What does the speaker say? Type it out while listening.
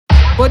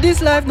But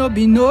this life no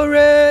be no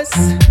race.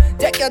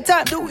 Take your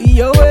time, do it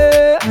your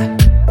way.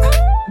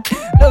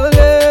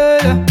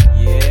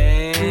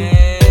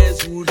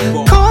 Yes,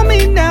 RudeBoi. Call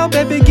me now,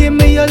 baby, give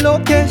me your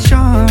location.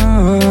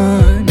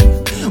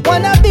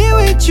 Wanna be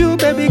with you,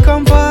 baby,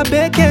 come for a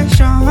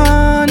vacation.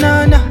 Nah,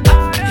 nah.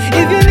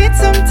 If you need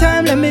some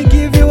time, let me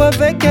give you a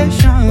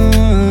vacation.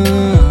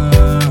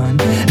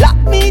 Lock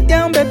me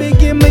down, baby,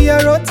 give me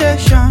a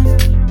rotation.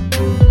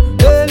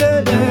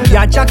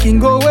 Yeah, checking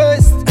go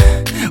west.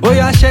 Oh,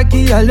 yeah, shaky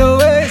yellow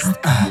waist.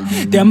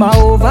 Them a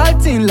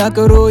Ovaltine like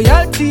a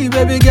royalty.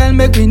 Baby girl,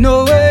 make me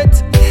know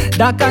it.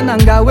 That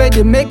kananga way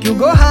they make you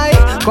go high.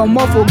 Come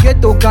off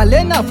forget to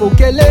kalena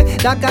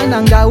fokele. That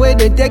kananga way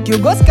they take you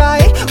go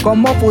sky.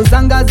 Come off for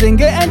zanga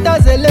zenge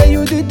enter zele.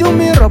 You do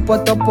me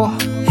ropotopo.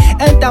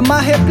 Enter my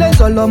head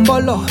place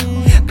olombolo.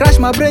 Crash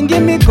my brain,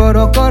 give me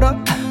koro koro.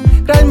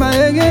 Crash my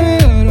head, give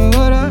me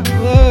koro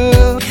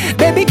koro.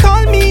 Baby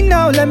call me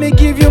now, let me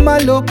give you my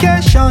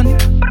location.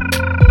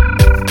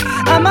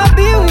 I'ma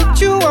be with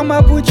you,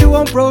 I'ma put you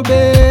on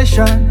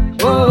probation.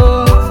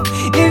 Oh,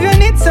 if you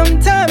need some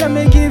time, let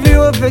me give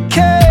you a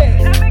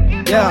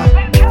vacation. Yeah.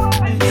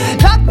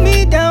 Lock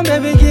me down,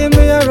 baby, give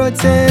me a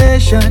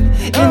rotation.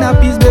 In a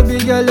peace, baby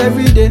girl,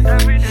 every day.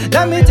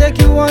 Let me take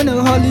you on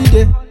a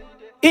holiday.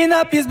 In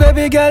a peace,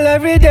 baby girl,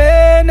 every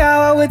day.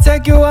 Now I will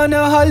take you on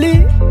a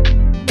holiday.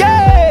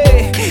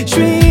 Je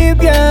suis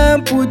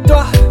bien pour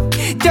toi,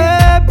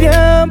 t'es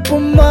bien pour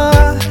moi.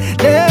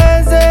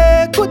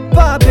 Les écoute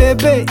pas,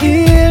 bébé,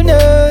 ils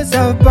ne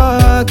savent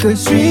pas que je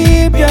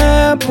suis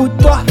bien pour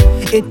toi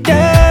et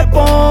t'es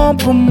bon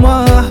pour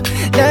moi.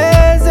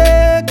 Les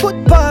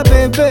écoute pas,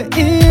 bébé,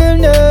 ils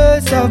ne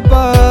savent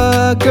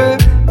pas que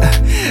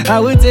I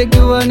will take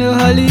you on a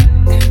holiday.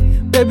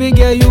 Baby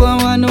girl, you are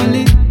one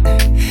only.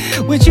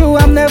 With you,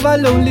 I'm never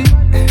lonely.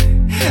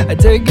 I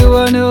take you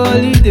on a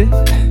holiday.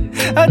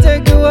 I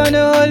take you on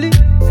a holiday.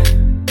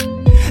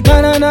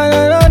 No, no, no,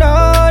 no, no,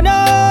 no,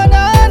 no,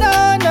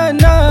 no, no,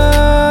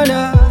 no, no.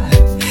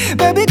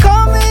 Baby,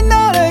 call me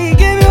now, let me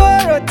give you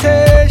a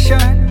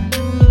rotation.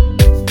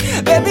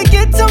 Baby,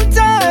 get some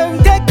time,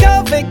 take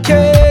a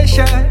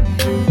vacation.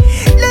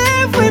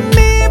 Live with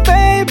me,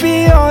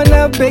 baby, on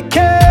a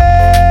vacation.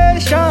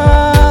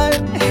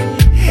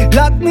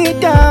 Lock me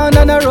down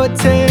on a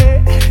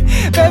rotate.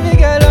 Baby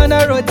girl on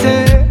a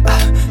rotate.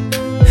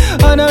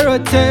 On a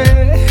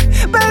rotate.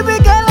 Baby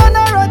girl on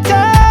a rotation.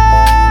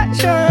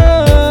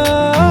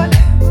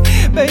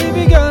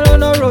 Baby girl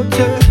on a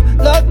rotate.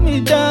 Lock me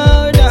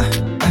down.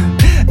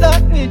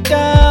 Lock me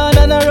down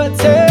on a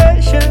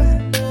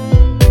rotation.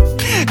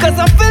 Cause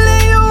I'm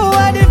feeling you,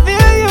 I did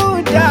feel you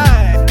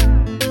die.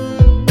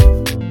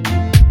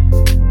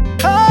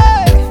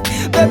 Hey,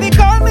 baby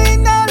call me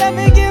now, let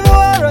me give you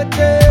a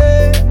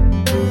rotate.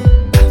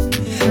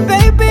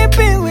 Baby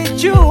be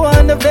with you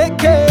on a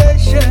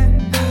vacation.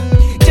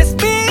 Just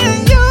me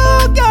and you,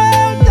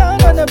 girl,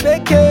 down on a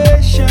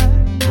vacation.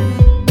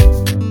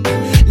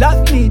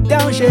 Lock me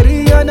down,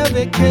 chérie, on a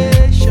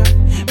vacation.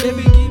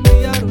 Baby give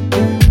me a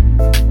rotate.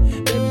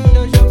 Baby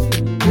girl, show me.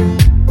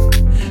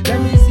 Let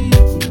me see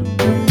you.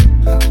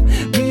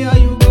 Me and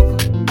you go.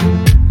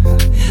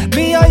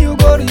 Me and you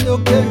go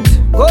relocate.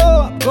 Go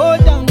up, go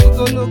down, we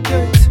go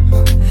locate.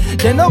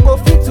 They no go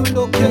fit to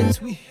locate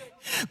we.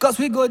 Cause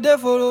we go there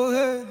for the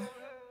way.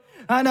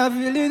 And I'm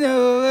feeling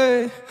your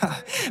way.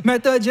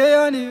 Met a J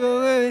on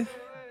your way.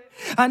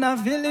 And I'm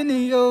feeling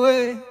in your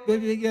way.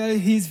 Baby girl,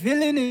 he's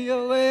feeling in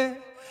your way.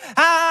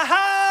 Ah,